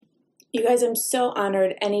You guys, I'm so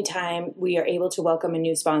honored anytime we are able to welcome a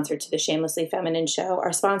new sponsor to the Shamelessly Feminine show.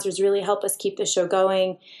 Our sponsors really help us keep the show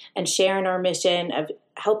going and share in our mission of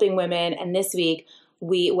helping women. And this week,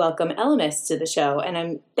 we welcome Elemis to the show.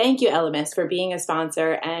 And thank you, Elemis, for being a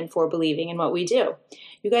sponsor and for believing in what we do.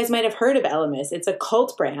 You guys might have heard of Elemis. It's a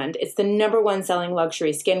cult brand. It's the #1 selling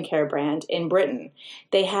luxury skincare brand in Britain.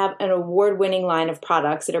 They have an award-winning line of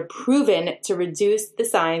products that are proven to reduce the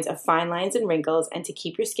signs of fine lines and wrinkles and to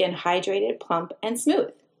keep your skin hydrated, plump, and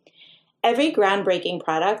smooth. Every groundbreaking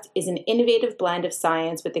product is an innovative blend of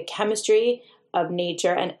science with the chemistry of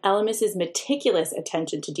nature and Elemis' meticulous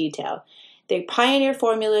attention to detail. Their pioneer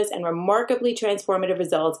formulas and remarkably transformative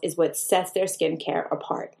results is what sets their skincare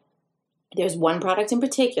apart. There's one product in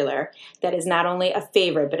particular that is not only a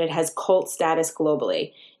favorite, but it has cult status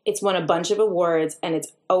globally. It's won a bunch of awards, and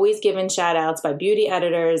it's always given shout-outs by beauty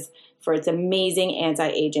editors for its amazing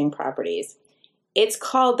anti-aging properties. It's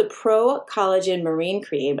called the Pro Collagen Marine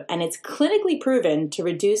Cream, and it's clinically proven to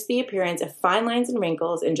reduce the appearance of fine lines and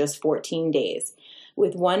wrinkles in just 14 days.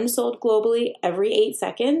 With one sold globally every 8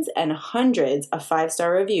 seconds and hundreds of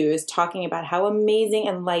 5-star reviews talking about how amazing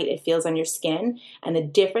and light it feels on your skin and the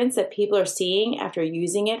difference that people are seeing after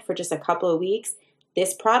using it for just a couple of weeks,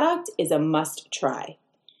 this product is a must try.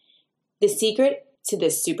 The secret to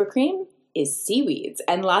this super cream is seaweeds,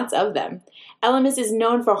 and lots of them. Elemis is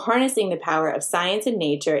known for harnessing the power of science and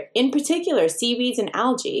nature, in particular seaweeds and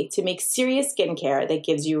algae, to make serious skincare that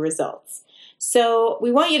gives you results. So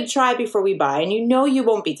we want you to try before we buy, and you know you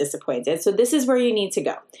won't be disappointed. So this is where you need to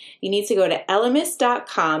go. You need to go to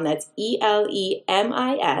elemis.com, that's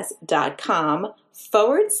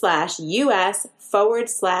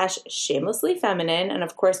ELEMIS.com/US/shamelessly feminine, and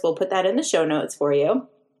of course we'll put that in the show notes for you,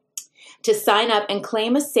 to sign up and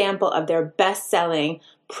claim a sample of their best-selling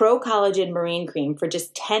Pro Collagen Marine Cream for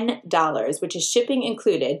just $10, which is shipping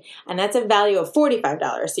included, and that's a value of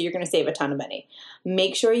 $45, so you're going to save a ton of money.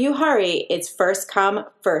 Make sure you hurry. It's first come,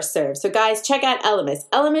 first serve. So guys, check out Elemis,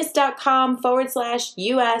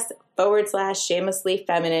 elemis.com/US/shamelessly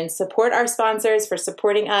feminine. Support our sponsors for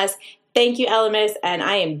supporting us. Thank you, Elemis, and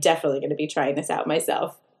I am definitely going to be trying this out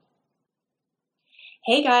myself.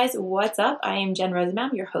 Hey guys, what's up? I am Jen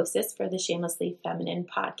Rosenbaum, your hostess for the Shamelessly Feminine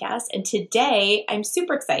podcast. And today I'm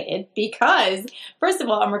super excited because, first of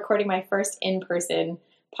all, I'm recording my first in-person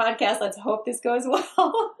podcast. Let's hope this goes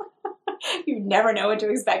well. You never know what to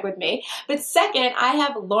expect with me. But second, I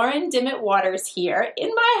have Lauren Dimmitt Waters here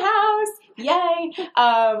in my house. Yay.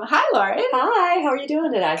 Hi, Lauren. Hi, how are you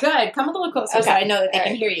doing today? Good. Come a little closer so I know that they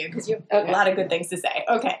can hear you because you have a lot of good things to say.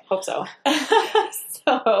 Okay. Hope so.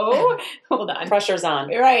 So, hold on. Pressure's on.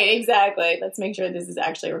 Right, exactly. Let's make sure this is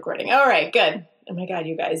actually recording. All right, good. Oh my God,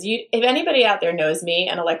 you guys. If anybody out there knows me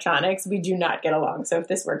and electronics, we do not get along. So if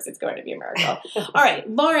this works, it's going to be a miracle. All right,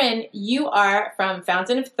 Lauren, you are from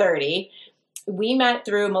Fountain of 30. We met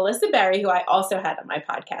through Melissa Berry, who I also had on my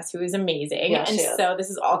podcast, who is amazing. Yeah, and so this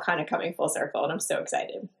is all kind of coming full circle, and I'm so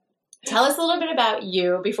excited. Tell us a little bit about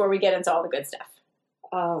you before we get into all the good stuff.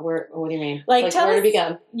 What do you mean? Like where to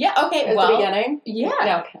begin? Yeah, okay. At the beginning? Yeah.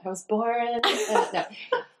 No, I was born. No.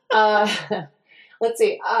 Let's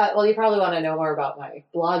see. Well, you probably want to know more about my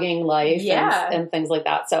blogging life and things like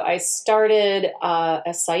that. So I started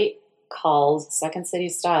a site called Second City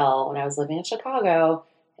Style when I was living in Chicago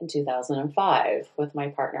in 2005 with my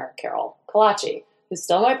partner, Carol Kalachi, who's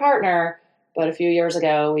still my partner, but a few years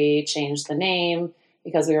ago we changed the name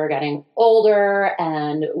because we were getting older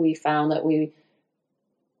and we found that we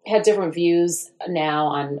had different views now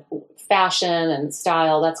on fashion and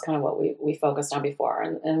style. That's kind of what we focused on before.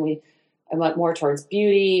 And I went more towards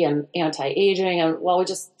beauty and anti-aging. And we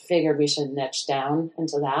just figured we should niche down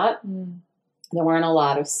into that. There weren't a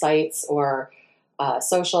lot of sites or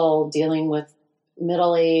social dealing with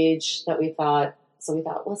middle age that we thought,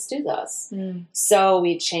 let's do this. So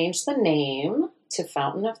we changed the name to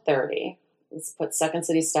Fountain of 30. Let's put Second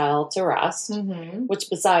City Style to rest, which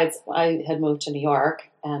besides, I had moved to New York,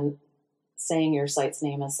 and saying your site's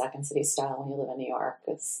name is Second City Style when you live in New York,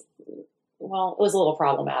 it was a little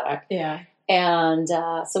problematic. Yeah. And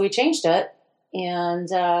so we changed it, and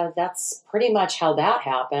that's pretty much how that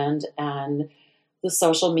happened. And the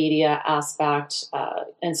social media aspect,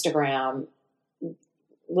 Instagram,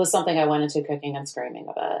 was something I went into kicking and screaming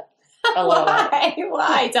a little bit.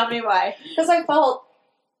 Why? Tell me why. Because I felt,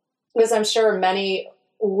 as I'm sure many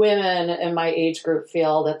women in my age group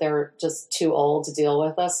feel, that they're just too old to deal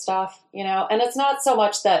with this stuff, And it's not so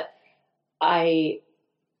much that I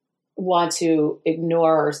want to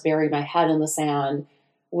ignore or bury my head in the sand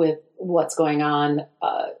with what's going on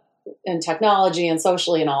in technology and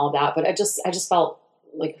socially and all of that, but I just felt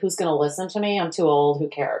like, who's going to listen to me? I'm too old. Who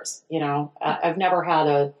cares? You know, I've never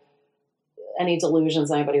had any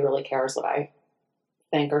delusions anybody really cares what I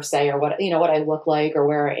think or say or what, you know, what I look like or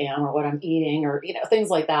where I am or what I'm eating or, you know, things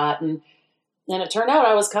like that. And it turned out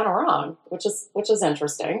I was kind of wrong, which is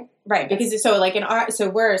interesting. Right. Because so like so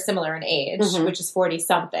we're similar in age, which is 40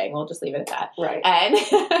 something. We'll just leave it at that. Right.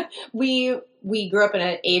 And we grew up in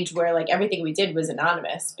an age where like everything we did was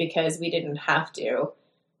anonymous because we didn't have to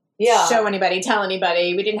show anybody, tell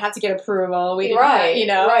anybody. We didn't have to get approval. We didn't have, you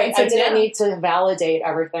know. Right. So I didn't need to validate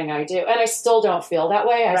everything I do. And I still don't feel that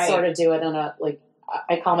way. I sort of do it in a, like,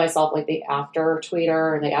 I call myself like the after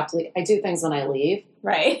tweeter, and I do things when I leave.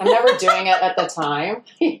 Right. I'm never doing it at the time.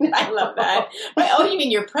 You know? I love that. But, you mean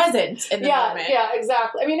you're present in the moment. Yeah,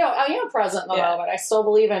 exactly. I mean, no, I am present in the moment. I still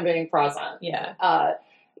believe in being present. Yeah.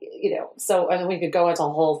 You know, so, and we could go into a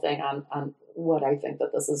whole thing on what I think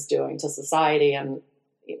that this is doing to society and,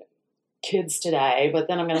 you know, kids today, but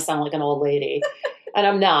then I'm going to sound like an old lady. And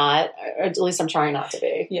I'm not, or at least I'm trying not to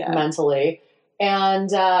be mentally. And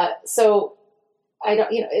so I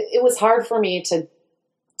don't, you know, it was hard for me to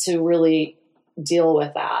really deal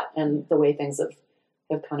with that and the way things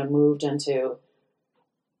have kind of moved into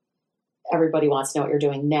everybody wants to know what you're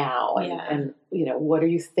doing now and you know, what are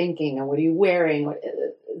you thinking and what are you wearing?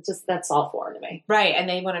 Just, that's all foreign to me. Right. And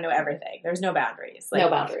they want to know everything. There's no boundaries. Like, no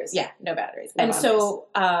boundaries. Yeah, no boundaries. So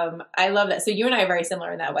I love that. So you and I are very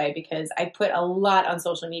similar in that way because I put a lot on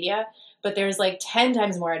social media, but there's like 10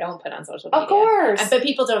 times more I don't put on social media. Of course. But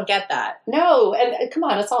people don't get that. No. And come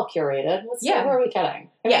on, it's all curated. Who are we kidding?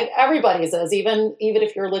 I mean, everybody's is. Even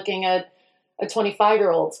if you're looking at a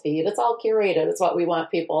 25-year-old's feed, it's all curated. It's what we want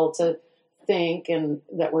people to think and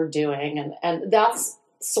that we're doing. And that's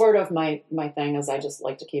sort of my thing is I just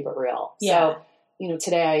like to keep it real. Yeah. So, you know,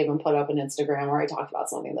 today I even put up an Instagram where I talked about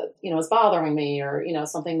something that, you know, is bothering me or, you know,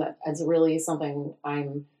 something that is really something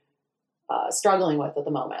I'm struggling with at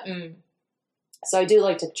the moment. Mm. So I do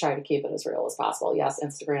like to try to keep it as real as possible. Yes,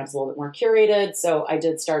 Instagram's a little bit more curated. So I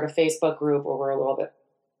did start a Facebook group where we're a little bit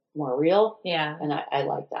more real. Yeah. And I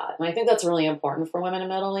like that. And I think that's really important for women in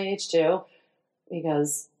middle age too,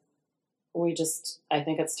 because I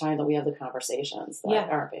think it's time that we have the conversations that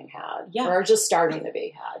aren't being had or are just starting to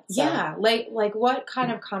be had. So. Yeah. Like what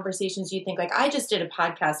kind of conversations do you think, like I just did a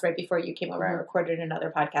podcast right before you came over, I recorded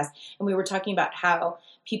another podcast and we were talking about how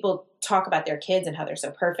people talk about their kids and how they're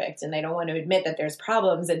so perfect and they don't want to admit that there's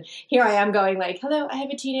problems. And here I am going like, hello, I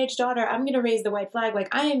have a teenage daughter. I'm going to raise the white flag. Like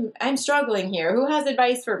I'm struggling here. Who has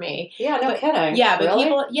advice for me? Yeah, no kidding. Yeah. But really?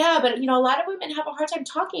 But you know, a lot of women have a hard time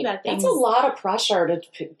talking about things. That's a lot of pressure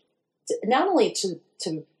to not only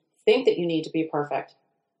to think that you need to be perfect,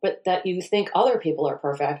 but that you think other people are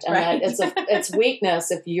perfect, and that it's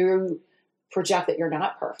weakness if you project that you're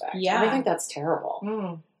not perfect. Yeah, and I think that's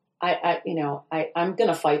terrible. I'm going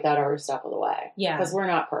to fight that every step of the way. Yeah, because we're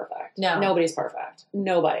not perfect. No, nobody's perfect.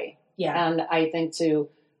 Nobody. Yeah, and I think to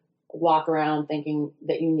walk around thinking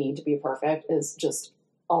that you need to be perfect is just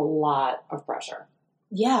a lot of pressure.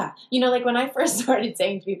 Yeah. You know, like when I first started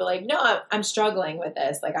saying to people like, no, I'm struggling with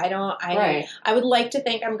this. Like I would like to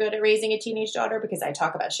think I'm good at raising a teenage daughter because I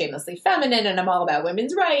talk about Shamelessly Feminine and I'm all about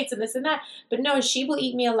women's rights and this and that. But no, she will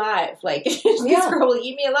eat me alive. Like this girl will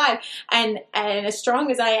eat me alive. And as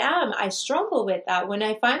strong as I am, I struggle with that. When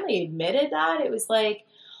I finally admitted that, it was like,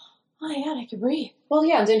 oh my God, I can breathe. Well,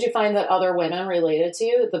 yeah. And didn't you find that other women related to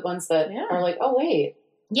you? The ones that are like, oh, wait.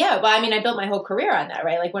 Yeah, well, I mean, I built my whole career on that,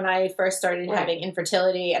 right? Like when I first started having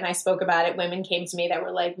infertility and I spoke about it, women came to me that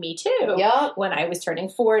were like, me too. Yeah. When I was turning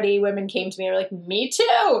 40, women came to me and were like, me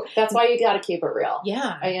too. That's why you got to keep it real.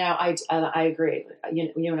 Yeah. I agree.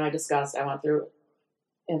 You and I discussed, I went through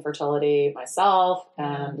infertility myself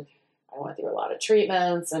and I went through a lot of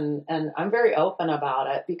treatments and I'm very open about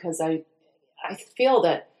it because I feel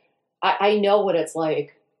that I know what it's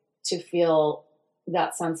like to feel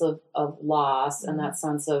that sense of loss and that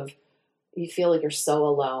sense of you feel like you're so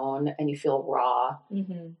alone and you feel raw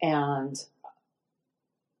and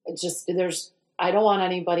just I don't want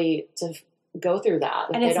anybody to go through that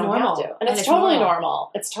if they don't have to. And it's totally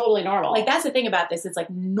normal. It's totally normal. Like that's the thing about this. It's like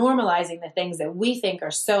normalizing the things that we think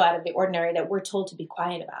are so out of the ordinary that we're told to be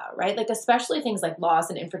quiet about, right? Like especially things like loss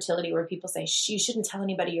and infertility where people say, you shouldn't tell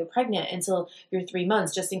anybody you're pregnant until you're 3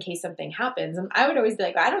 months just in case something happens. And I would always be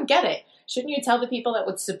like, I don't get it. Shouldn't you tell the people that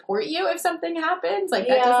would support you if something happens? Like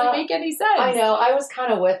that doesn't make any sense. I know. I was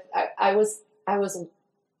kind of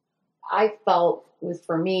I felt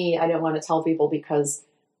for me, I didn't want to tell people because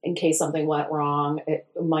in case something went wrong, it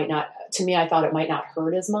might not, to me, I thought it might not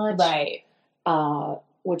hurt as much. Right.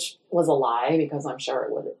 Which was a lie because I'm sure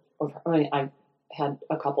it would have, I had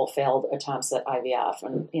a couple failed attempts at IVF,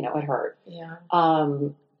 and it hurt. Yeah.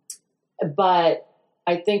 But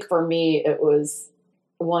I think for me, it was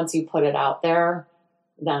once you put it out there,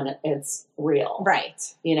 then it's real. Right.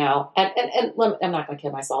 And I'm not going to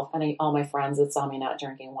kid myself. All my friends that saw me not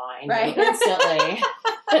drinking wine right. instantly.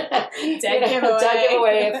 Dead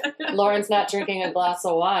giveaway. Lauren's not drinking a glass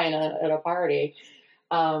of wine at a party.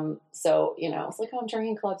 So, it's like, I'm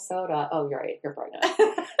drinking club soda. Oh, you're right. You're pregnant.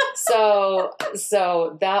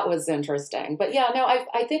 So that was interesting. But yeah, no,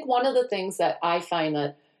 I think one of the things that I find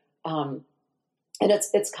that, and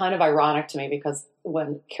it's kind of ironic to me because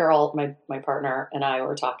when Carol, my partner, and I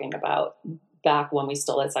were talking about back when we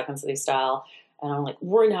still had Second City Style, and I'm like,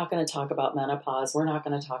 we're not going to talk about menopause. We're not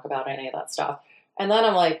going to talk about any of that stuff. And then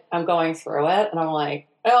I'm going through it, and I'm like,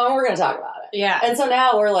 oh, we're going to talk about it. Yeah. And so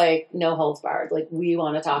now we're like, no holds barred. Like, we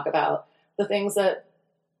want to talk about the things that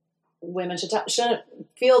women shouldn't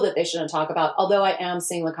feel that they shouldn't talk about. Although I am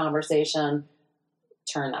seeing the conversation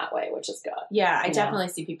turn that way, which is good. Yeah, I definitely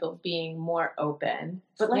see people being more open.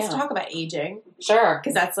 But let's talk about aging. Sure.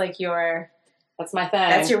 Because that's like that's my thing.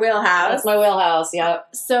 That's your wheelhouse. That's my wheelhouse, yep.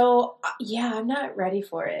 So, I'm not ready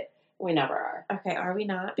for it. We never are. Okay, are we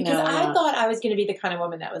not? Because I thought I was going to be the kind of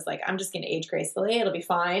woman that was like, I'm just going to age gracefully. It'll be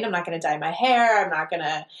fine. I'm not going to dye my hair. I'm not going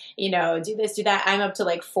to, do this, do that. I'm up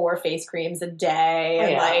to 4 face creams a day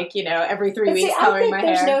and every 3 weeks coloring my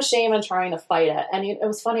hair. There's no shame in trying to fight it. And it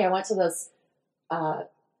was funny. I went to this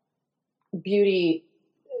beauty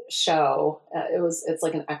show. It's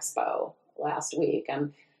like an expo last week,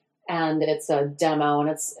 and it's a demo, and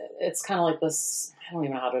it's kind of like this. I don't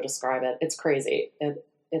even know how to describe it. It's crazy.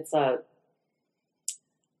 It's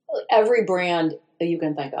every brand that you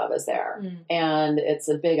can think of is there, and it's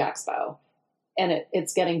a big expo, and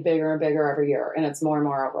it's getting bigger and bigger every year, and it's more and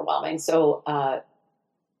more overwhelming. So, on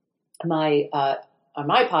my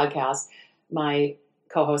podcast, my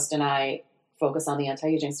co-host and I focus on the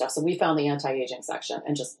anti-aging stuff. So we found the anti-aging section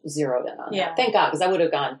and just zeroed in on that. Thank God, because I would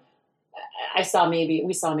have gone. We saw maybe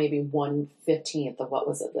 1/15 of what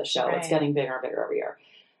was at the show. Right. It's getting bigger and bigger every year,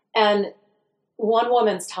 and one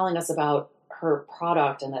woman's telling us about her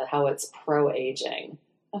product and how it's pro-aging.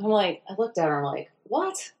 And I'm like, I looked at her, I'm like,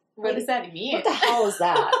 what? What does that mean? What the hell is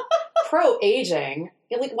that? Pro-aging?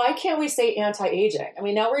 Like, why can't we say anti-aging? I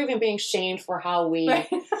mean, now we're even being shamed for how we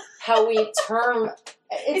term,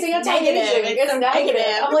 it's anti-aging. It's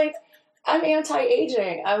negative. I'm like, I'm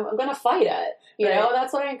anti-aging. I'm going to fight it. You know,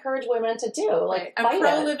 that's what I encourage women to do. Like, I'm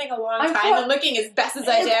pro living a long time and looking as best as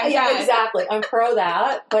I can. Yeah, exactly. I'm pro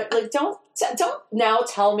that. But don't now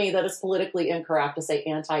tell me that it's politically incorrect to say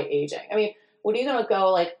anti-aging. I mean, what are you going to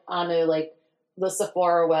go onto the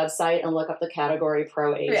Sephora website and look up the category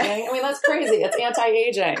pro-aging? Yeah. I mean, that's crazy. It's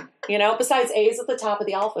anti-aging. Besides A's at the top of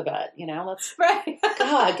the alphabet. That's right.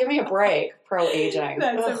 God, give me a break. Pro-aging.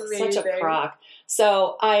 That's amazing. Such a crock.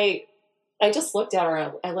 So I just looked at her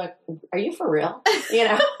and I like, are you for real?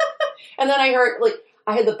 And then I heard,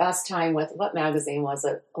 I had the best time with, what magazine was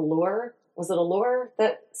it? Allure? Was it Allure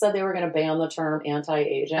that said they were going to ban the term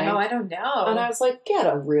anti-aging? Oh, I don't know. And I was like, get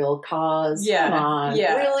a real cause. Yeah. Come on.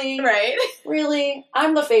 Yeah. Really? Right. Really?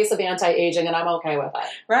 I'm the face of anti-aging and I'm okay with it.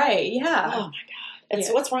 Right. Yeah. Oh my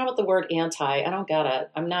God. What's wrong with the word anti? I don't get it.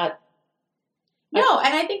 I'm not. No,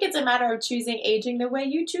 and I think it's a matter of choosing aging the way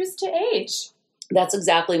you choose to age. That's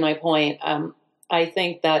exactly my point. I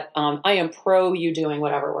think that I am pro you doing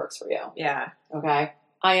whatever works for you. Yeah. Okay.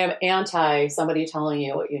 I am anti somebody telling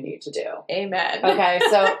you what you need to do. Amen. Okay.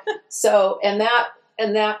 So in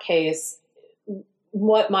that case,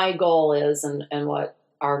 what my goal is and what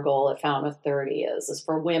our goal at Fountain of 30 is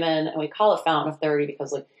for women, and we call it Fountain of 30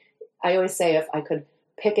 because I always say if I could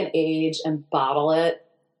pick an age and bottle it,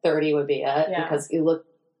 30 would be it because you look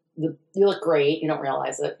great. You don't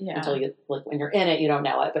realize it until you when you're in it, you don't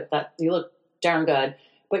know it, but that you look darn good,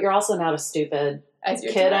 but you're also not a stupid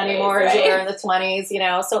kid anymore as you were in the 20s,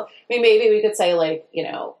 So, I mean, maybe we could say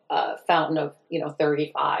Fountain of,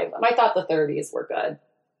 35. And I thought the 30s were good.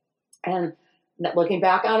 And looking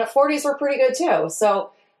back on it, 40s were pretty good too.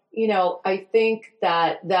 So, I think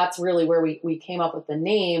that that's really where we came up with the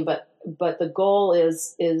name, but the goal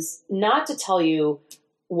is not to tell you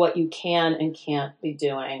what you can and can't be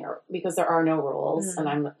doing, or because there are no rules, and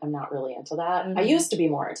I'm not really into that. I used to be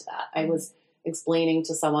more into that. I was explaining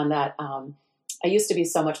to someone that I used to be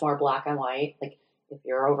so much more black and white. Like, if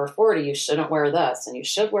you're over 40, you shouldn't wear this, and you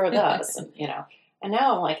should wear this, and And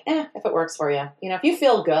now I'm like, if it works for you, if you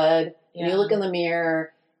feel good, and you look in the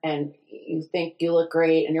mirror and you think you look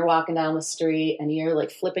great, and you're walking down the street and you're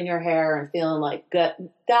flipping your hair and feeling good,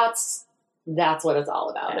 that's what it's all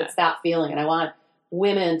about. Yeah. It's that feeling, and I want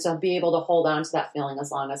women to be able to hold on to that feeling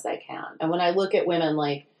as long as they can. And when I look at women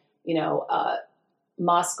like,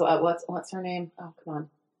 Musk, what's her name? Oh, come on.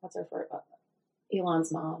 What's her first?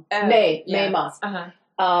 Elon's mom. May Musk.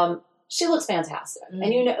 Uh-huh. She looks fantastic.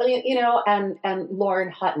 And and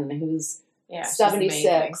Lauren Hutton, who's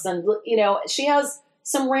 76. And, she has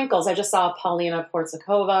some wrinkles. I just saw Paulina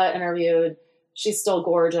Portsakova interviewed. She's still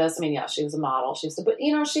gorgeous. I mean, yeah, she was a model. She's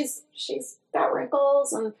got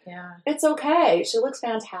wrinkles, and it's okay. She looks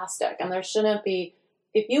fantastic. And there shouldn't be,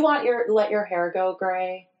 if you want let your hair go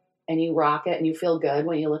gray and you rock it and you feel good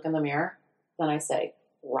when you look in the mirror, then I say,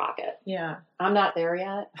 rock it. Yeah. I'm not there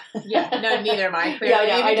yet. No, neither am I.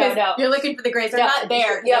 Clearly, I know. You're looking for the grays. They're not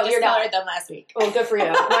there. Yeah, I just colored them last week. Well, good for you.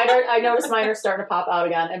 I noticed mine are starting to pop out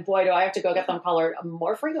again. And boy, do I have to go get them colored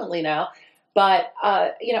more frequently now. But,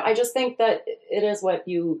 I just think that it is what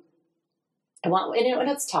you want. And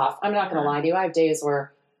it's tough. I'm not going to lie to you. I have days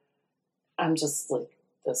where I'm just like,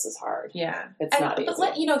 this is hard. Yeah. It's not easy.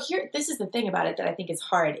 But this is the thing about it that I think is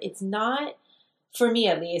hard. It's not, for me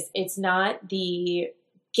at least, it's not the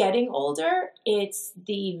getting older. It's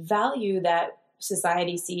the value that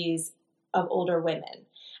society sees of older women.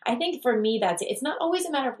 I think for me, it's not always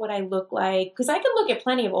a matter of what I look like, because I can look at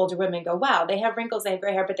plenty of older women and go, wow, they have wrinkles, they have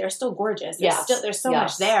gray hair, but they're still gorgeous. There's so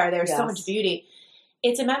much there. There's so much beauty.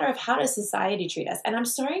 It's a matter of how does society treat us? And I'm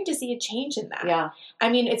starting to see a change in that. Yeah.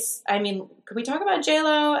 Can we talk about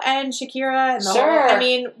J-Lo and Shakira and the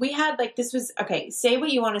whole, we had say what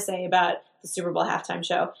you want to say about the Super Bowl halftime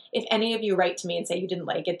show. If any of you write to me and say you didn't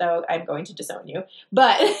like it, though, I'm going to disown you.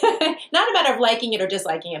 But not a matter of liking it or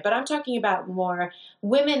disliking it, but I'm talking about more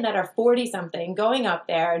women that are 40-something going up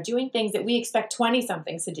there doing things that we expect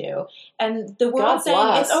 20-somethings to do. And the world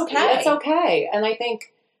saying it's okay. It's okay. And I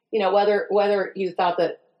think, whether you thought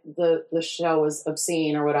that the show was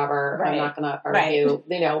obscene or whatever, right. I'm not going to argue,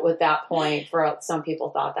 with that point. For some people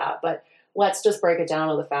thought that, but let's just break it down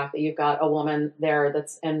to the fact that you've got a woman there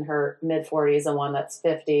that's in her mid-40s and one that's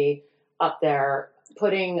 50 up there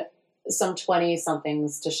putting some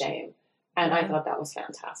 20-somethings to shame. And I thought that was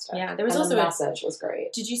fantastic. Yeah, there was and also the message was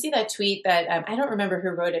great. Did you see that tweet that I don't remember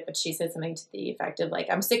who wrote it, but she said something to the effect of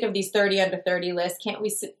I'm sick of these 30 under 30 lists. Can't we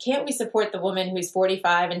support the woman who's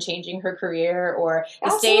 45 and changing her career, or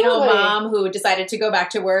the stay-at-home mom who decided to go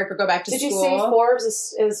back to work or go back to school? Did you see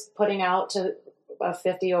Forbes is putting out to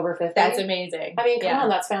 50 over 50? That's amazing. I mean, come on,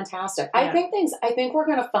 that's fantastic. Yeah. I think we're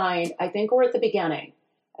going to find. I think we're at the beginning,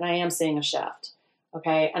 and I am seeing a shift.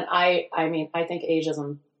 Okay, and I think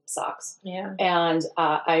ageism sucks. Yeah. And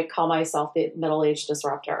I call myself the middle-aged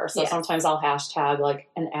disruptor. So sometimes I'll hashtag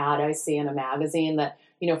an ad I see in a magazine that,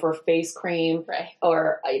 for face cream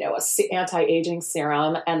or, anti-aging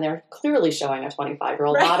serum. And they're clearly showing a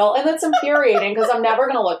 25-year-old model. And that's infuriating because I'm never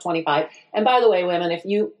going to look 25. And by the way, women, if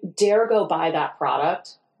you dare go buy that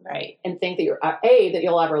product and think that that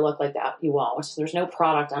you'll ever look like that, you won't. There's no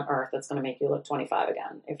product on earth that's going to make you look 25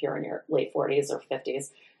 again if you're in your late 40s or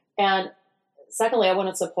 50s. And secondly, I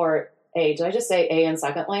wouldn't support A. Did I just say A and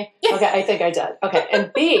secondly? Okay, I think I did. Okay,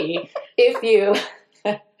 and B, if you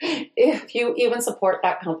even support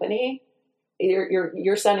that company,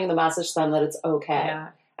 you're sending the message to them that it's okay.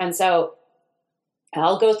 Yeah. And so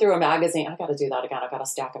I'll go through a magazine. I got to do that again. I've got a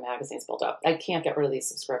stack of magazines built up. I can't get rid of these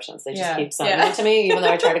subscriptions. They just keep sending them to me, even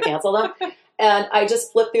though I try to cancel them. And I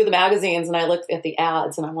just flip through the magazines and I look at the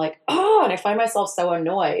ads and I'm like, oh, and I find myself so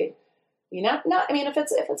annoyed. If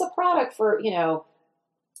it's a product for,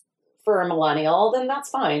 for a millennial, then that's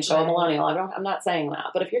fine. Show a millennial. I'm not saying that.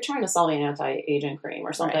 But if you're trying to sell me an anti-aging cream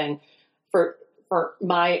or something for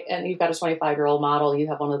and you've got a 25-year-old model, you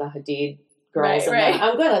have one of the Hadid girls, and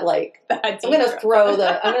I'm gonna throw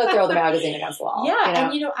the magazine against the wall. Yeah, and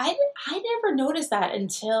I never noticed that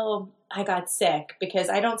until I got sick, because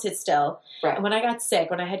I don't sit still. Right. And when I got sick,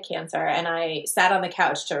 when I had cancer, and I sat on the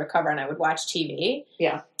couch to recover, and I would watch TV.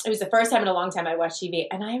 Yeah. It was the first time in a long time I watched TV.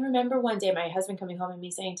 And I remember one day my husband coming home and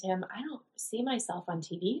me saying to him, I don't see myself on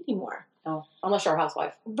TV anymore. Oh, unless you're a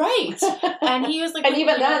housewife. Right. And he was like... and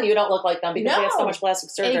even then, you don't look like them because they have so much plastic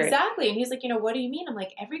surgery. Exactly. And he's like, what do you mean? I'm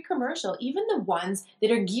like, every commercial, even the ones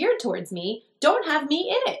that are geared towards me, don't have me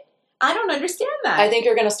in it. I don't understand that. I think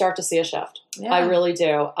you're going to start to see a shift. Yeah. I really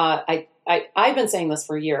do. I've been saying this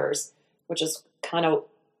for years, which is kind of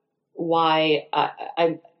why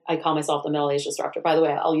I call myself the middle-aged disruptor. By the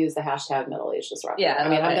way, I'll use the hashtag middle-aged disruptor. Yeah, I'm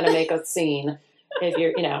going to make a scene if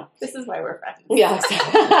you're, This is why we're friends. Yeah,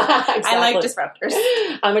 exactly. I like disruptors.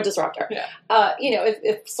 I'm a disruptor. Yeah.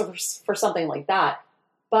 If for something like that.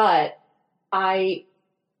 But I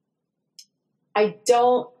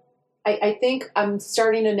think I'm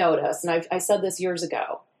starting to notice, and I said this years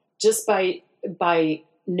ago, just by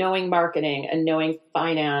knowing marketing and knowing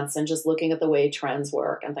finance and just looking at the way trends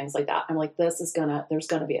work and things like that, I'm like, there's going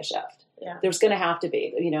to be a shift. Yeah. There's going to have to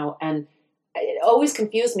be, and it always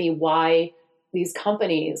confused me why these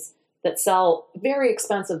companies that sell very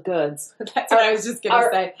expensive goods. That's what I was just going to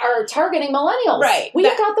say. Are targeting millennials. Right. We've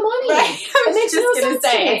got the money. Right. I was it makes just no going to sense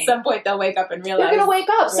say, to me. at some point they'll wake up and realize. They're going to wake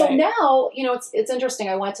up. Right. So now, it's interesting.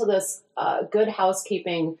 I went to this Good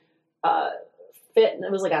Housekeeping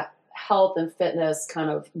it was like a health and fitness kind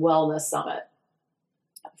of wellness summit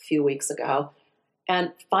a few weeks ago.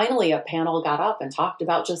 And finally, a panel got up and talked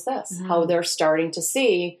about just this, how they're starting to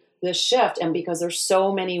see this shift. And because there's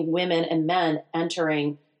so many women and men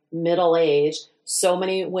entering middle age, so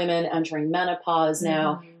many women entering menopause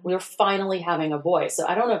now, we're finally having a voice. So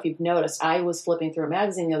I don't know if you've noticed, I was flipping through a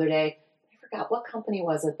magazine the other day. I forgot what company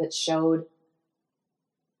was it that showed.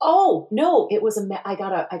 Oh no, it was I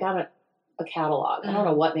got a catalog. I don't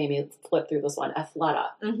know what made me flip through this one, Athleta.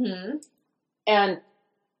 And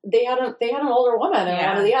they had an older woman in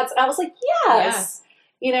one of the ads. And I was like, yes,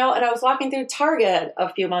 and I was walking through Target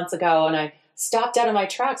a few months ago and I stopped dead in my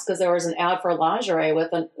tracks because there was an ad for lingerie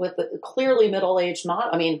with a clearly middle-aged model.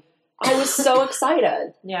 I mean, I was so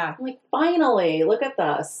excited. Yeah. I'm like, finally, look at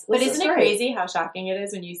this. But isn't it crazy how shocking it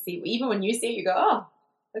is when you see it, you go, oh,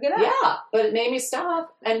 look at that. Yeah, but it made me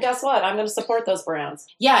stop. And guess what? I'm going to support those brands.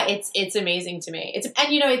 Yeah, it's amazing to me. It's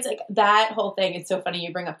like that whole thing. It's so funny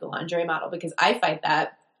you bring up the lingerie model because I fight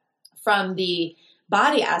that from the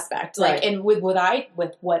body aspect. Like, and with what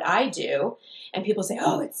I do, and people say,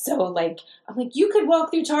 oh, it's so like, I'm like, you could walk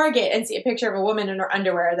through Target and see a picture of a woman in her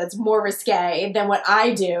underwear that's more risque than what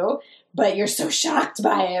I do, but you're so shocked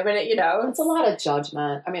by it. But it's a lot of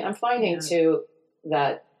judgment. I mean, I'm finding too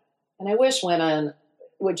that, and I wish women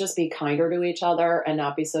would just be kinder to each other and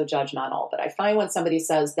not be so judgmental. But I find when somebody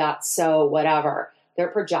says that's so whatever, they're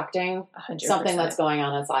projecting 100%. something that's going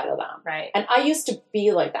on inside of them. Right. And I used to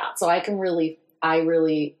be like that. So I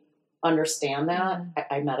really understand that.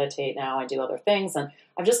 I meditate now. I do other things. And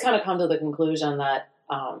I've just kind of come to the conclusion that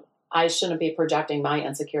I shouldn't be projecting my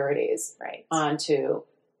insecurities onto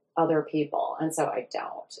other people. And so I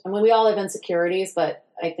don't. I mean, we all have insecurities, but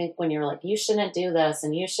I think when you're like, you shouldn't do this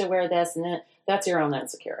and you should wear this and that's your own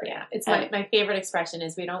insecurity. Yeah. It's my favorite expression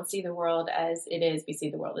is we don't see the world as it is. We see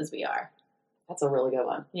the world as we are. That's a really good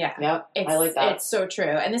one. Yeah. Yep. I like that. It's so true.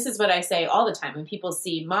 And this is what I say all the time when people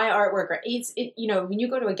see my artwork or when you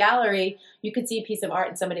go to a gallery, you could see a piece of art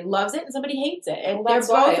and somebody loves it and somebody hates it. And they're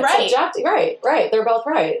both right. Right. They're both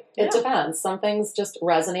right. Yeah. It depends. Some things just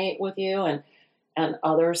resonate with you and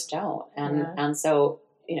others don't. And so,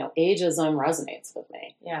 ageism resonates with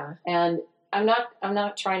me. Yeah. And I'm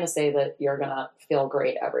not trying to say that you're going to feel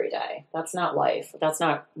great every day. That's not life. That's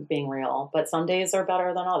not being real. But some days are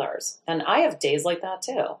better than others. And I have days like that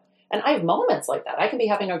too. And I have moments like that. I can be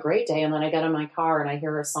having a great day and then I get in my car and I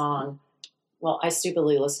hear a song. Well, I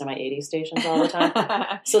stupidly listen to my 80s stations all the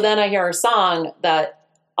time. So then I hear a song that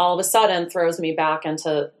all of a sudden throws me back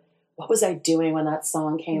into what was I doing when that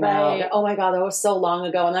song came out? Oh my God, that was so long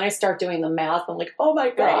ago. And then I start doing the math. I'm like, oh my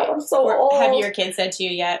God, I'm so old. Have your kids said to you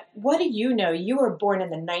yet, what do you know? You were born in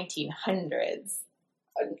the 1900s.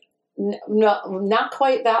 No, not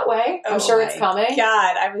quite that way. I'm sure it's coming.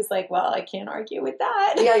 God, I was like, well, I can't argue with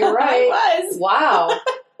that. Yeah, you're right. I was. Wow.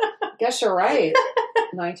 Guess you're right.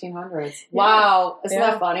 1900s. Wow. Isn't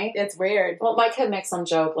that funny? It's weird. Well, my kid makes some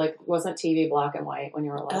joke, like, wasn't TV black and white when you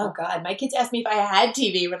were little? Oh, God. My kids asked me if I had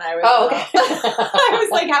TV when I was little. Okay. I was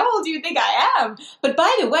like, how old do you think I am? But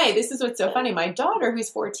by the way, this is what's so funny. My daughter, who's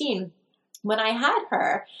 14, when I had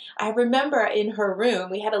her, I remember in her room,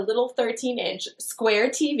 we had a little 13-inch square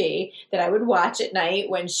TV that I would watch at night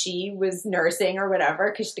when she was nursing or whatever,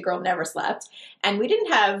 because the girl never slept. And we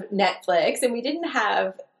didn't have Netflix, and we didn't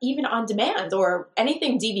have even on demand or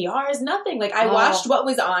anything, DVRs, nothing. Like, I watched what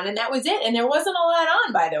was on, and that was it. And there wasn't a lot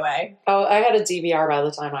on, by the way. Oh, I had a DVR by the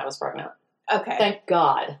time I was pregnant. Okay. Thank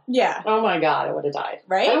God. Yeah. Oh my God, I would have died.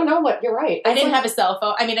 Right? I don't know what, you're right. I didn't have a cell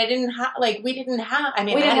phone. I mean, I had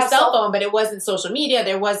a cell phone, but it wasn't social media.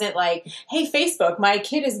 There wasn't like, hey, Facebook, my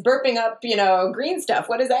kid is burping up, green stuff.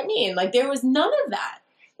 What does that mean? Like, there was none of that.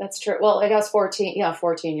 That's true. Well, I guess 14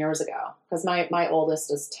 years ago, because my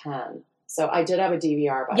oldest is 10. So I did have a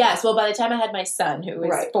DVR by Yes, well, by the time I had my son, who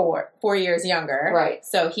was 4 years younger. Right.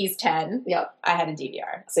 So he's 10. Yep. I had a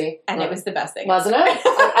DVR. See? And it was the best thing. Wasn't it?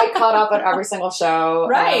 I caught up on every single show.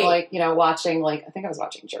 Right. And I'm watching, I think I was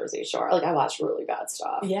watching Jersey Shore. Like, I watched really bad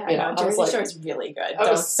stuff. Yeah, Jersey Shore is really good.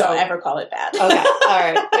 Don't ever call it bad. Okay. All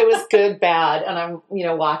right. It was good, bad. And I'm,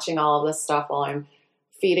 watching all of this stuff while I'm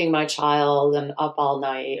feeding my child and up all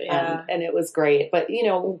night. Yeah. And it was great. But,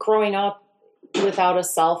 growing up without a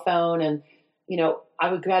cell phone and,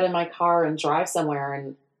 I would get in my car and drive somewhere,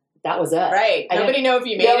 and that was it. Right. Nobody knew if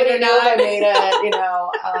you made it or not. Nobody knew if I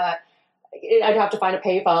made it. I'd have to find a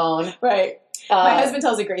payphone. Right. My husband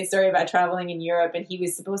tells a great story about traveling in Europe, and he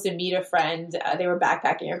was supposed to meet a friend. They were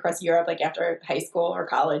backpacking across Europe, like after high school or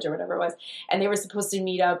college or whatever it was, and they were supposed to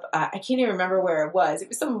meet up. I can't even remember where it was. It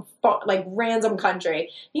was some like random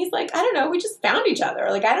country. He's like, I don't know. We just found each other.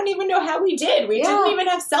 Like, I don't even know how we did. We didn't even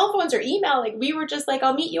have cell phones or email. Like, we were just like,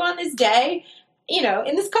 I'll meet you on this day,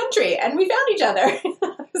 in this country, and we found each other.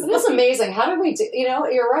 It was amazing. How did we do?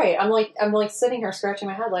 You're right. I'm like sitting here scratching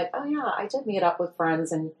my head, like, oh yeah, I did meet up with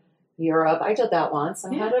friends in Europe. I did that once.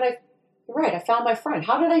 And you're right, I found my friend.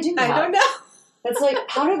 How did I do that? I don't know. It's like,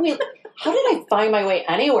 how did I find my way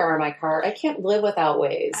anywhere in my car? I can't live without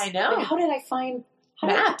Waze. I know. Like, how did I find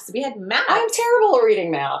maps? We had maps. I'm terrible at reading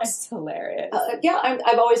maps. It's hilarious.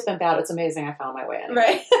 I've always been bad. It's amazing I found my way anywhere.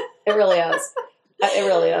 Right. It really is. It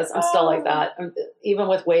really is. I'm still like that. Even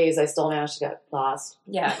with Waze, I still manage to get lost.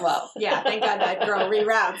 Yeah, well, thank God that girl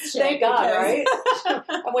reroutes shit. Thank God, right?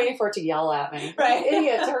 I'm waiting for it to yell at me. Right.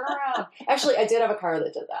 Idiot, turn around. Actually, I did have a car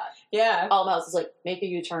that did that. Yeah. All else is like, make a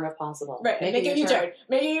U-turn if possible. Right, make a U-turn.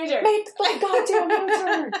 Make a U-turn. Make the goddamn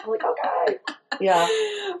U-turn. I'm like, okay. Yeah.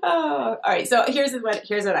 Oh, all right. So here's what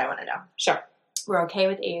I want to know. Sure. We're okay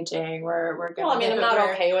with aging. We're good. Well, I mean, I'm not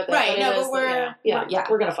okay with it. Right. But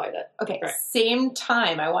we're gonna fight it. Okay. Right. Same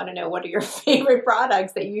time, I want to know, what are your favorite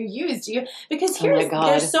products that you use? Because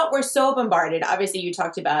we're so bombarded. Obviously, you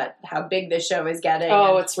talked about how big this show is getting.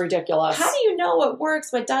 Oh, it's ridiculous. How do you know what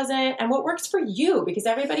works, what doesn't, and what works for you? Because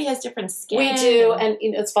everybody has different skin. We do, and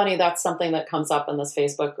it's funny. That's something that comes up in this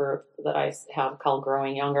Facebook group that I have called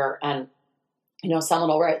Growing Younger, and someone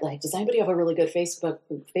will write, like, does anybody have a really good face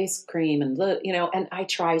cream? And, and I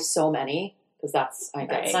try so many, because I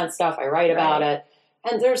get sent stuff, I write about it.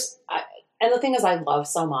 And and the thing is, I love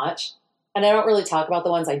so much, and I don't really talk about the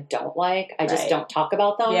ones I don't like. I just don't talk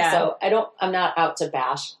about them. Yeah. So I'm not out to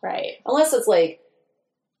bash. Right. Unless it's like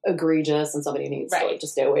egregious and somebody needs to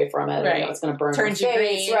just stay away from it. Right. It's going to burn Turns your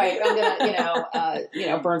face. green. Right. I'm going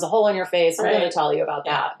to, burns a hole in your face. I'm going to tell you about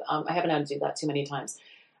that. I haven't had to do that too many times.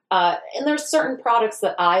 And there's certain products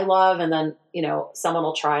that I love, and then, someone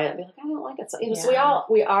will try it and be like, I don't like it. So, so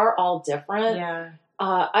we are all different. Yeah.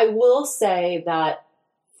 I will say that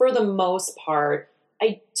for the most part,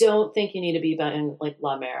 I don't think you need to be buying like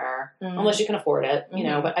La Mer, unless you can afford it,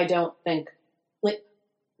 but I don't think, like,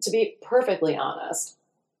 to be perfectly honest,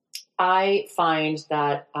 I find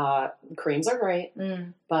that, creams are great,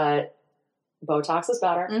 but Botox is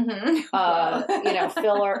better.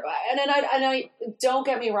 Filler. And I don't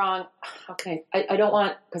get me wrong. Okay. I don't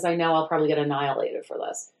want, because I know I'll probably get annihilated for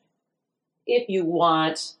this. If you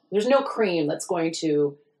want, there's no cream that's going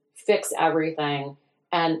to fix everything.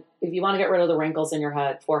 And if you want to get rid of the wrinkles in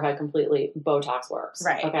your forehead completely, Botox works.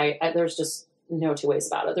 Right. Okay. There's just no two ways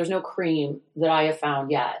about it. There's no cream that I have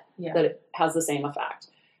found yet that it has the same effect.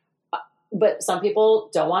 But some people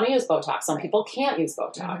don't want to use Botox. Some people can't use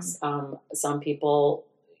Botox. Some people,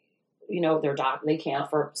 they can't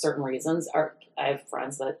for certain reasons. I have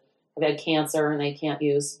friends that have had cancer and they can't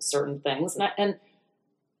use certain things.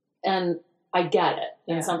 And I get it.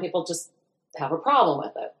 And some people just have a problem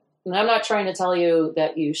with it. And I'm not trying to tell you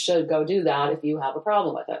that you should go do that if you have a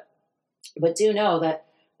problem with it. But do know that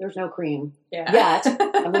there's no cream yet.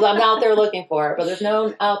 I'm out there looking for it, but there's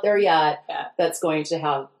no out there yet that's going to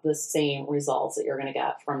have the same results that you're going to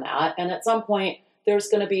get from that. And at some point, there's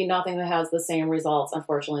going to be nothing that has the same results,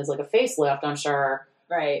 unfortunately, as like a facelift, I'm sure.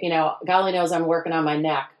 Right. Golly knows I'm working on my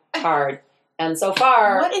neck hard. And so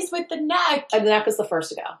far... What is with the neck? The neck is the first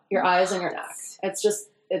to go. Your eyes and your neck.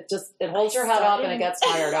 It holds your head up and it gets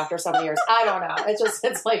tired after some years. I don't know. It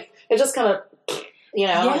just kind of...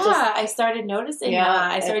 I started noticing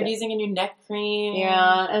that. I started using a new neck cream.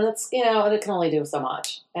 Yeah, and it's, it can only do so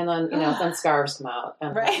much. And then, then scarves come out.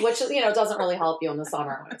 Which, doesn't really help you in the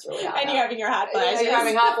summer when it's really hot. And you're having your hot flashes. You're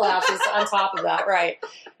having hot flashes on top of that, right.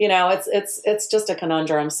 It's just a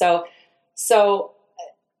conundrum. So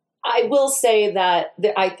I will say that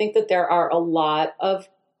I think that there are a lot of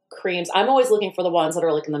creams. I'm always looking for the ones that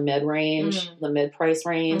are like in the mid-range, the mid-price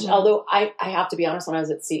range. Although I have to be honest, when I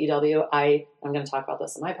was at CEW, I'm going to talk about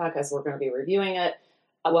this in my podcast. We're going to be reviewing it.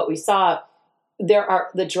 What we saw, there are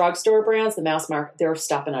the drugstore brands, the mass market, they're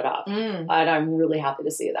stepping it up. And I'm really happy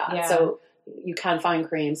to see that. Yeah. So you can find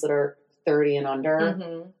creams that are 30 and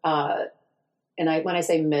under. And when I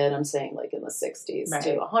say mid, I'm saying like in the 60s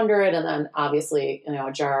to 100. And then obviously,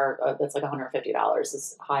 a jar that's like $150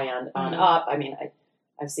 is high end on up. I mean,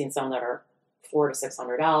 I've seen some that are $400 to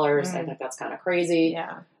 $600. I think that's kind of crazy.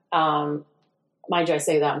 Yeah. mind you, I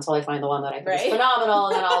say that until I find the one that I think is phenomenal,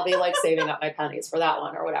 and then I'll be like saving up my pennies for that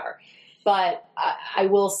one or whatever. But I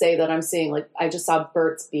will say that I'm seeing, like, I just saw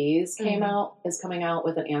Burt's Bees is coming out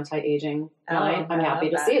with an anti-aging line. I'm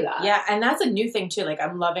happy to see that. Yeah, and that's a new thing too. Like,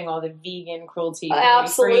 I'm loving all the vegan, cruelty-free,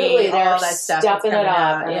 absolutely, they're all that stuff stepping it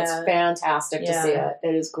up, and it's fantastic to see it.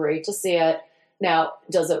 It is great to see it. Now,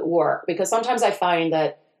 does it work? Because sometimes I find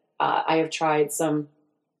that I have tried some,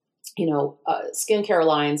 skincare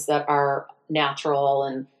lines that are natural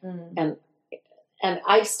and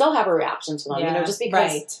I still have a reaction to them, just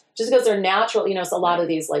because they're natural, so a lot of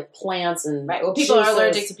these like plants and well, people are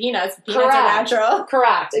allergic to peanuts. Peanuts are natural.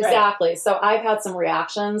 Correct. Exactly. So I've had some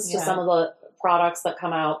reactions to some of the products that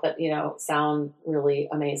come out that, sound really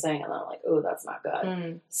amazing. And then I'm like, oh, that's not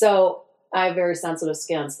good. So I have very sensitive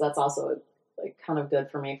skin. So that's also like kind of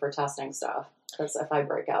good for me for testing stuff. Because if I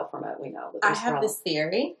break out from it, we know that I have this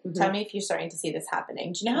theory. Tell me if you're starting to see this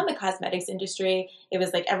happening. Do you know how in the cosmetics industry, it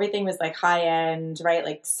was like everything was like high end, right?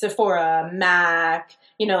 Like Sephora, MAC,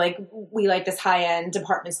 like we like this high end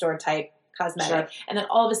department store type cosmetic. Sure. And then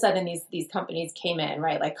all of a sudden these companies came in,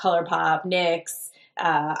 right? Like ColourPop, NYX,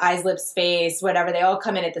 Eyes, Lips, Face, whatever. They all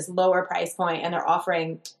come in at this lower price point and they're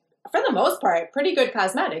offering, for the most part, pretty good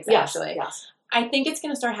cosmetics, actually. Yes. I think it's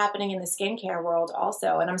going to start happening in the skincare world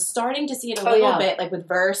also. And I'm starting to see it a little bit, like with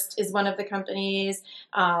Versed is one of the companies.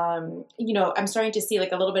 I'm starting to see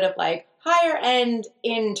like a little bit of like higher end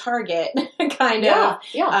in Target kind of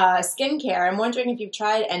skincare. I'm wondering if you've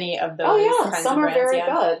tried any of those. Oh, yeah. Kinds Some of are brands. very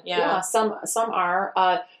good. Yeah. Some are,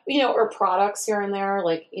 or products here and there.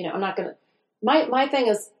 Like, I'm not going to, my thing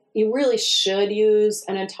is you really should use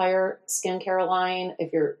an entire skincare line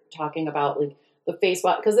if you're talking about like, the face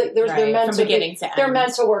wash, because they're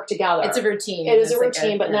meant to work together. It's a routine. It is a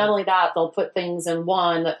routine, but not only that, they'll put things in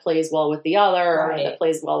one that plays well with the other, or that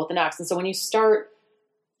plays well with the next. And so when you start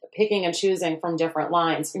picking and choosing from different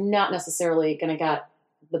lines, you're not necessarily going to get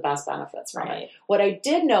the best benefits from it. What I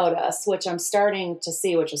did notice, which I'm starting to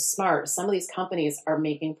see, which is smart, some of these companies are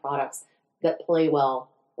making products that play well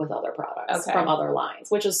with other products from other lines,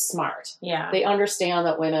 which is smart. Yeah, they understand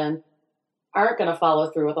that women aren't going to follow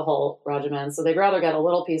through with the whole regimen. So they'd rather get a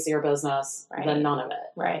little piece of your business than none of it.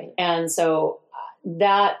 Right. And so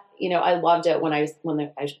that, I loved it when I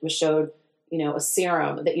was showed, a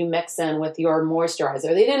serum that you mix in with your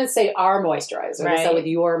moisturizer. They didn't say our moisturizer. They said with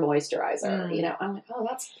your moisturizer. I'm like, oh,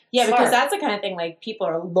 that's smart. Because that's the kind of thing, like, people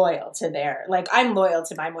are loyal to like, I'm loyal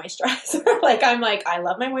to my moisturizer. Like, I'm like, I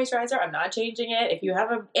love my moisturizer. I'm not changing it. If you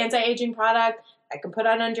have an anti-aging product, I can put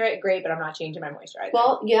on under it, great, but I'm not changing my moisturizer.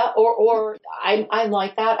 Well, yeah, or I'm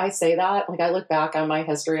like that. I say that. Like, I look back on my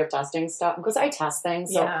history of testing stuff, because I test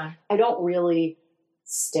things, so I don't really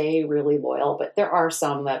stay really loyal, but there are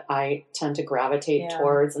some that I tend to gravitate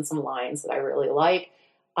towards, and some lines that I really like,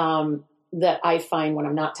 that I find when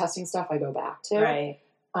I'm not testing stuff, I go back to. Right.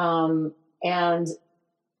 And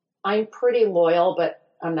I'm pretty loyal, but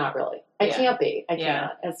I'm not really. I can't be. I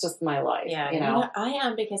can't. It's just my life. Yeah. I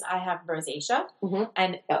am, because I have rosacea,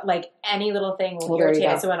 and like any little thing will irritate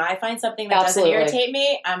it. So when I find something that doesn't irritate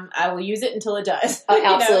me, I will use it until it does.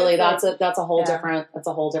 Absolutely. That's a whole different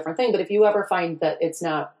thing. But if you ever find that it's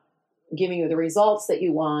not giving you the results that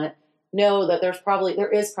you want, know that there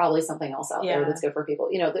is probably something else out there that's good for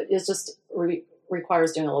people. That is just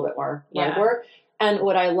requires doing a little bit more work. And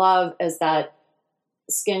what I love is that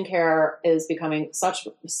skincare is becoming such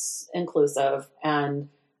inclusive, and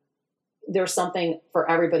there's something for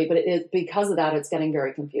everybody, but because of that, it's getting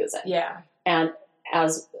very confusing. Yeah. And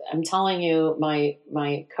as I'm telling you,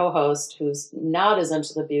 my co-host, who's not as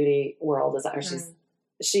into the beauty world as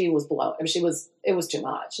she was blown. I mean, it was too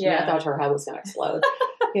much. Yeah. I mean, I thought her head was going to explode,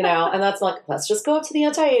 and that's like, let's just go up to the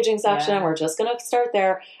anti-aging section. Yeah. We're just going to start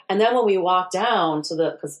there. And then when we walk down to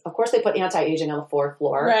because of course they put anti-aging on the 4th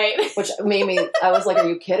floor, right? Which made me, I was like, are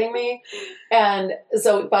you kidding me? And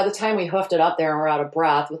so by the time we hoofed it up there and we're out of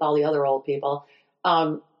breath with all the other old people,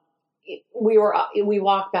 we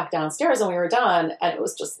walked back downstairs and we were done. And it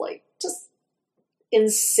was just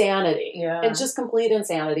insanity. Yeah. It's just complete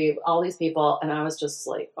insanity of all these people. And I was just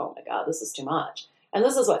like, oh my God, this is too much. And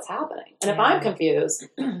this is what's happening. And if I'm confused,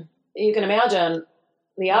 you can imagine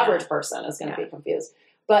the average person is going to be confused.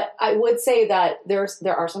 But I would say that there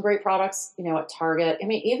are some great products, at Target. I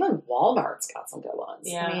mean, even Walmart's got some good ones.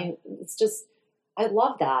 Yeah. I mean, it's just, I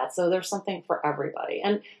love that. So there's something for everybody.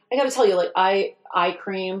 And I got to tell you, like, eye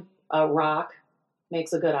cream, Rock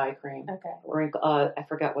makes a good eye cream. Okay. I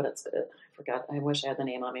forget what it's good. I wish I had the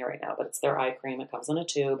name on me right now, but it's their eye cream. It comes in a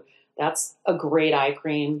tube. That's a great eye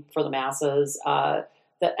cream for the masses,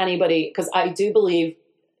 that anybody, because I do believe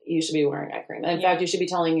you should be wearing eye cream. And in fact, you should be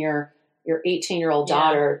telling your your 18-year-old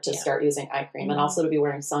daughter to start using eye cream and also to be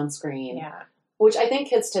wearing sunscreen. Yeah. Which I think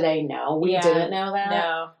kids today know. We didn't know that.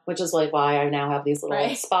 No. Which is like why I now have these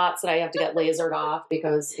little spots that I have to get lasered off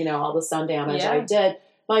because, all the sun damage I did.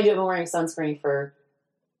 Mind you, I've been wearing sunscreen for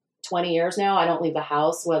 20 years now. I don't leave the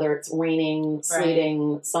house, whether it's raining,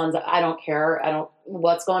 sleeting, suns. I don't care.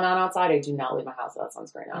 What's going on outside. I do not leave my house without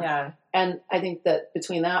sunscreen on. Yeah. And I think that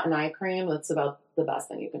between that and eye cream, that's about the best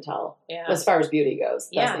thing you can tell. Yeah. As far as beauty goes,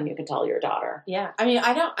 the best thing you can tell your daughter. Yeah. I mean,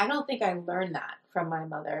 I don't think I learned that from my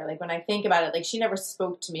mother. Like when I think about it, like she never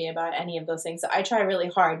spoke to me about any of those things. So I try really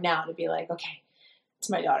hard now to be like, okay,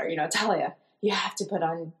 to my daughter, Talia, you have to put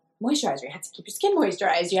on moisturizer. You have to keep your skin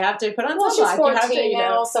moisturized. You have to put on sunblock. She's 14 you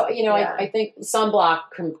now, so I think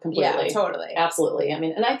sunblock completely. Yeah, totally, absolutely. I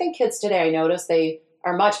mean, and I think kids today, I notice they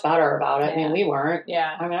are much better about it. Yeah. I mean, we weren't.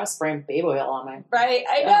 Yeah. I mean, I was spraying baby oil on my. Right,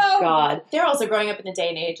 I know. Oh, God. They're also growing up in the day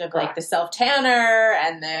and age of like the self tanner,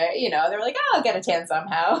 and they're like, oh, I'll get a tan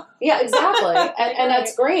somehow. Yeah, exactly, and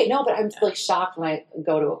that's great. No, but I'm like shocked when I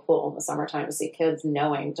go to a pool in the summertime to see kids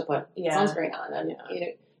knowing to put sunscreen on, and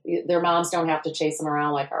their moms don't have to chase them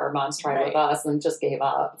around like our moms tried with us and just gave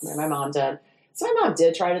up. I mean, my mom did. So my mom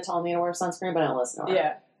did try to tell me to wear sunscreen, but I didn't listen to her.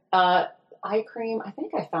 Yeah. Eye cream, I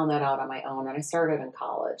think I found that out on my own, and I started in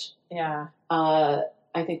college. Yeah. I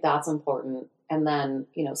think that's important. And then,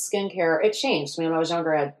 skincare, it changed. I mean, when I was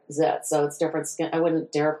younger, I had zits, so it's different skin. I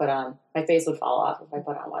wouldn't dare put on, my face would fall off if I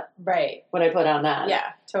put on what I put on that.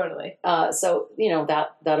 Yeah, totally. So,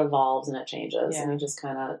 that evolves and it changes, and you just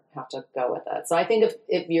kind of have to go with it. So I think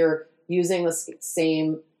if you're using the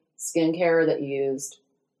same skincare that you used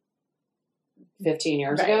 15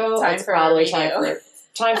 years ago, it's probably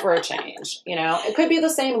time for a change. It could be the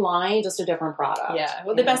same line, just a different product. Yeah.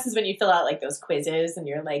 Well, the best is when you fill out like those quizzes and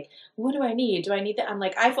you're like, what do I need? Do I need that? I'm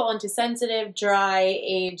like, I fall into sensitive, dry,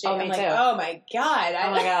 aging. Oh, me too. Oh my God.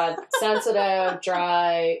 Oh my God. Sensitive,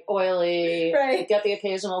 dry, oily, get the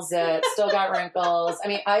occasional zit, still got wrinkles. I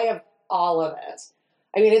mean, I have all of it.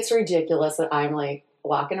 I mean, it's ridiculous that I'm like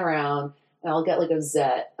walking around and I'll get like a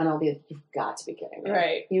zit, and I'll be like, you've got to be kidding me.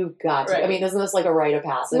 Right. You've got to. Right. I mean, isn't this like a rite of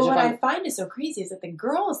passage? Well, what I find is so crazy is that the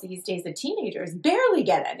girls these days, the teenagers, barely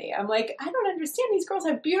get any. I'm like, I don't understand. These girls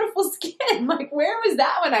have beautiful skin. Like, where was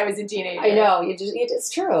that when I was a teenager? I know. It's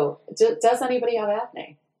true. Does anybody have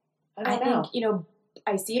acne? I don't know.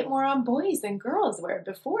 I see it more on boys than girls, where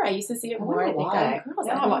before I used to see it more, I think, on girls.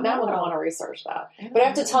 Now I'm going to want to research that. But I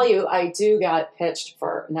have to tell you, I do get pitched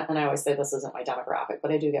for, and I always say this isn't my demographic, but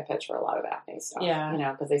I do get pitched for a lot of acne stuff.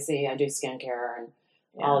 Yeah. Because they see I do skincare and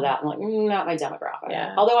all of that. I'm like, not my demographic.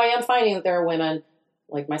 Yeah. Although I am finding that there are women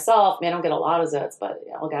like myself, I don't get a lot of zits, but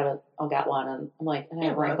I'll get one, and I'm like, and I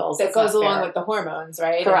have wrinkles. It goes along with the hormones,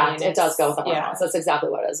 right? Correct. It does go with the hormones. That's exactly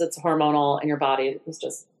what it is. It's hormonal, and your body is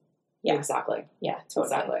just... Yeah, exactly. Yeah, totally.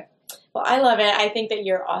 Exactly. Well, I love it. I think that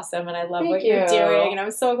you're awesome, and I love what you're doing, and I'm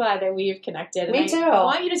so glad that we've connected. Me too. I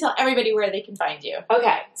want you to tell everybody where they can find you.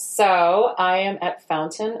 Okay, so I am at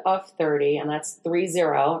Fountain of 30, and that's 30,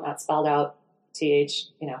 not spelled out TH,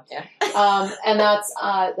 Yeah. And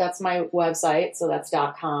that's my website, so that's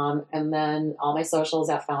 .com, and then all my socials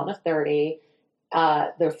at Fountain of 30.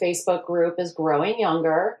 Their Facebook group is Growing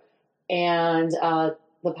Younger, and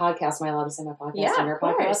the podcast. Am I allowed to say my podcast on your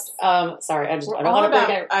podcast? Sorry, I don't want to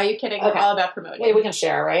bring it. Are you kidding? Okay. We're all about promoting. We can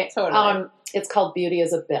share, right? Totally. It's called Beauty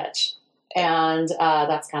is a Bitch. And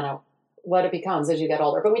that's kind of what it becomes as you get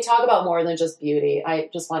older. But we talk about more than just beauty.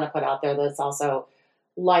 I just want to put out there that it's also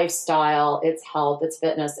lifestyle, it's health, it's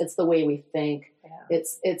fitness, it's the way we think. Yeah.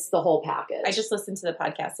 It's the whole package. I just listened to the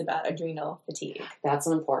podcast about adrenal fatigue. That was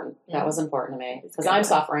important to me because I'm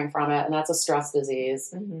suffering from it, and that's a stress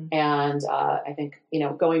disease. Mm-hmm. And I think,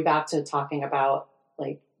 going back to talking about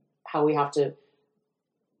like how we have to,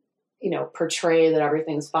 portray that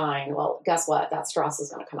everything's fine. Well, guess what? That stress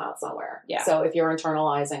is going to come out somewhere. Yeah. So if you're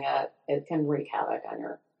internalizing it, it can wreak havoc on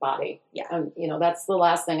your body. Yeah. And, that's the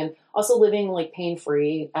last thing. And also living like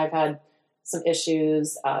pain-free. I've had some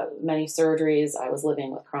issues, many surgeries. I was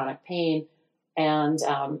living with chronic pain, and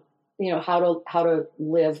how to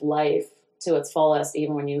live life to its fullest,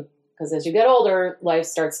 even because as you get older, life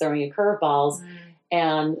starts throwing you curveballs,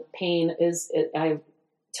 and pain I have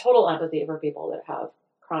total empathy for people that have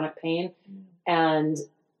chronic pain, and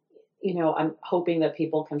I'm hoping that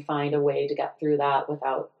people can find a way to get through that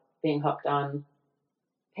without being hooked on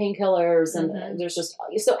painkillers, and there's just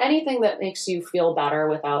so anything that makes you feel better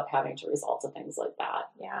without having to resort to things like that.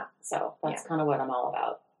 Yeah. So that's kind of what I'm all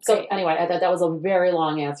about. So anyway, I thought that was a very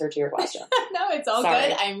long answer to your question. No, it's all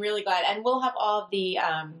good. I'm really glad, and we'll have all the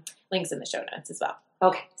links in the show notes as well.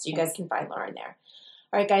 Okay, so you guys can find Lauren there.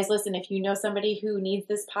 All right, guys, listen, if you know somebody who needs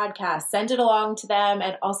this podcast, send it along to them.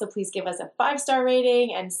 And also, please give us a 5-star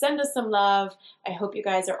rating and send us some love. I hope you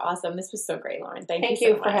guys are awesome. This was so great, Lauren. Thank you so much.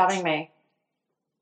 Thank you for having me.